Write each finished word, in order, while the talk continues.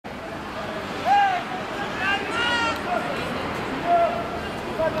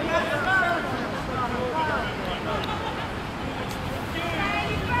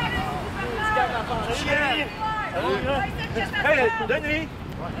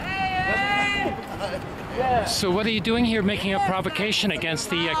So what are you doing here, making a provocation against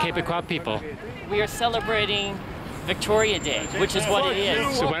the Québécois people? We are celebrating Victoria Day, which is what it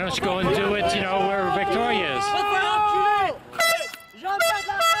is. So why don't you go and do it, you know, where Victoria is?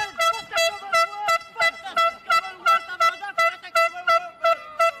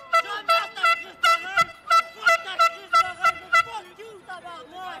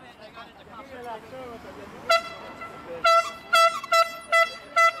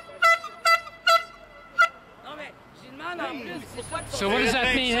 So what does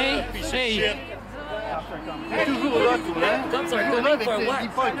that mean, hey? Hey.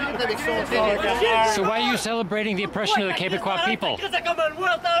 So why are you celebrating the oppression of the Québécois people?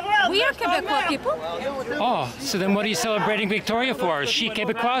 We are Québécois people. Oh, so then what are you celebrating Victoria for? Is she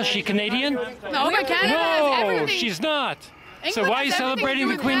Québécois? Is she Canadian? No, we're Canada. No, she's not. So why are you celebrating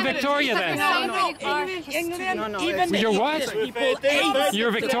the Queen Victoria then? You're what? You're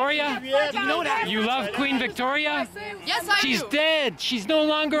Victoria? You love Queen Victoria? Yes, I do. She's dead. She's no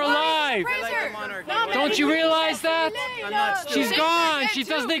longer alive. Don't you realize that? She's gone. She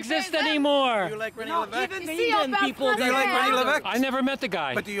doesn't exist anymore. Do you like René Lévesque? Do you like René Lévesque? I never met the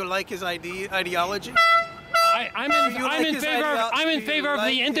guy. But do you like his ideology? I'm in favor of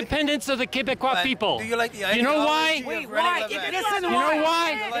the independence of the Québécois people. Do you like the ideology? You know why? Wait, why? You know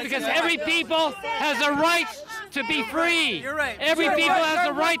why? Because every people has a right to be free. You're right. Every people has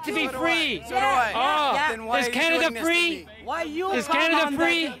a right to be free. So do I. Oh, Then why is are you Canada doing this to free? me? Is Canada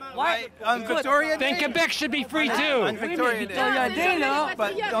free? Why? On Victoria Day? Then Quebec should be free On too. Victoria Day.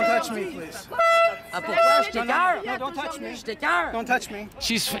 But don't touch me, please. Pourquoi? Je t'écœure. No, don't touch me. Je t'écœure. Don't touch me.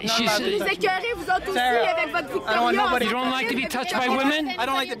 She's. Vous écœurez, vous autres aussi, avec votre Victoria. You don't like to be touched by women? I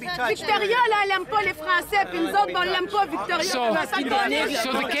don't like to be touched. Victoria, là, elle aime pas les Français, puis nous autres, on l'aime pas, Victoria.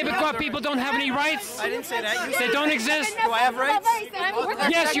 So the Québécois people don't have any rights? I didn't say that. You They said, don't exist? do I have rights?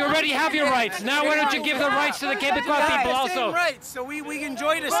 Yes, you already have your rights. Now why don't you give the rights to the Québécois people The same also? rights, so we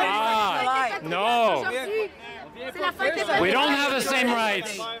enjoy the same rights. Ah, no. We don't have the same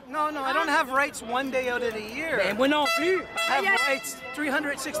rights. No, I don't have rights one day out of the year. Moi non plus. I have rights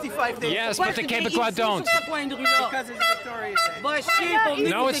 365 days. Yes, but the Québécois don't. Because it's Victoria Day. Va chier pour venir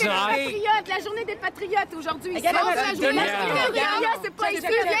No, it's not. Patriotes, la journée des Patriotes aujourd'hui. Regarde, La journée des Yeah. Patriotes, c'est pas ici,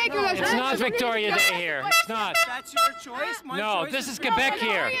 rien que la It's not Victoria Day here. It's not. That's your choice. My No, choice this is Quebec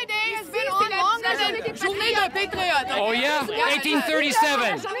here. Journée des Patriotes. Oh yeah?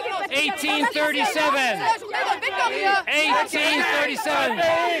 1837. 1837. 1837.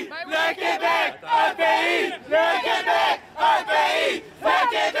 Le Québec, un pays! Le Québec, un pays! Le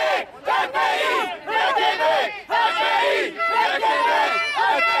Québec, un pays! Le Québec, un pays! Le Québec,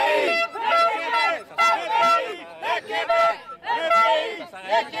 un pays! Le Québec, un pays! Le Québec, un pays!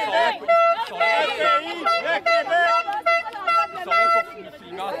 Le Québec, Ils sont là pour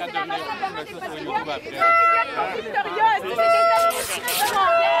filmer en train de devenir fou, mais ça sur YouTube après. Victoria, est-ce que c'est des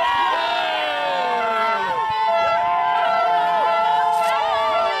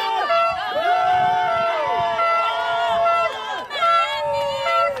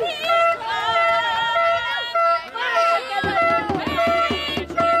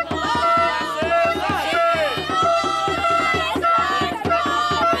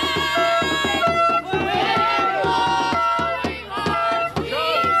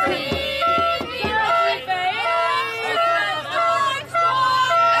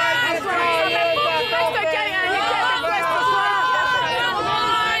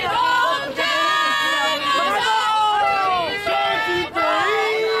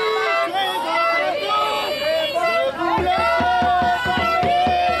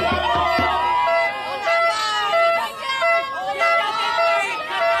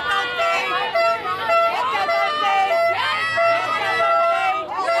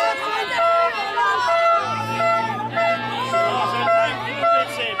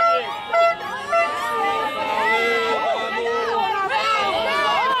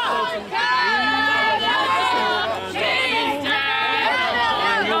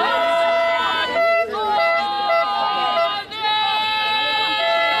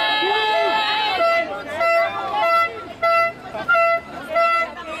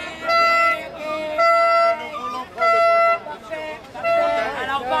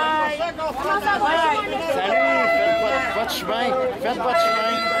Faites votre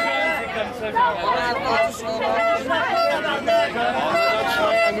chemin. C'est comme ça, on a notre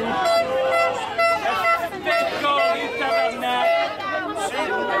chemin à nous.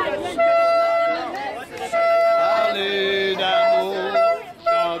 Parlez d'amour,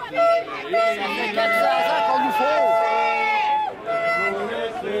 chantez. Ça fait 400 ans qu'on nous faut. Vous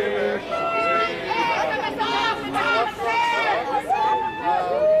laissez chanter.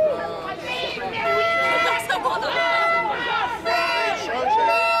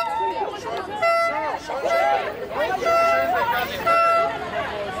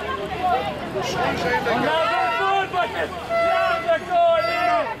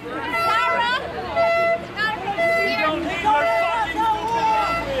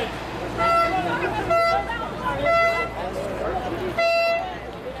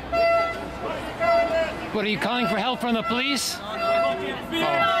 from the police? This is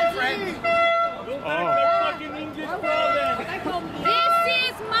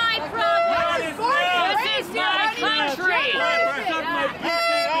my province. This is my country.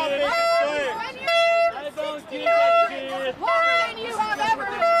 More than you have ever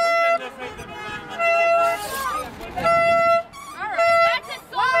heard. That's a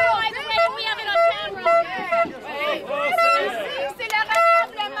song, by the way, we have it on camera. Ici, c'est le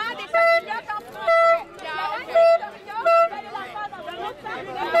rassemblement des patriotes en français.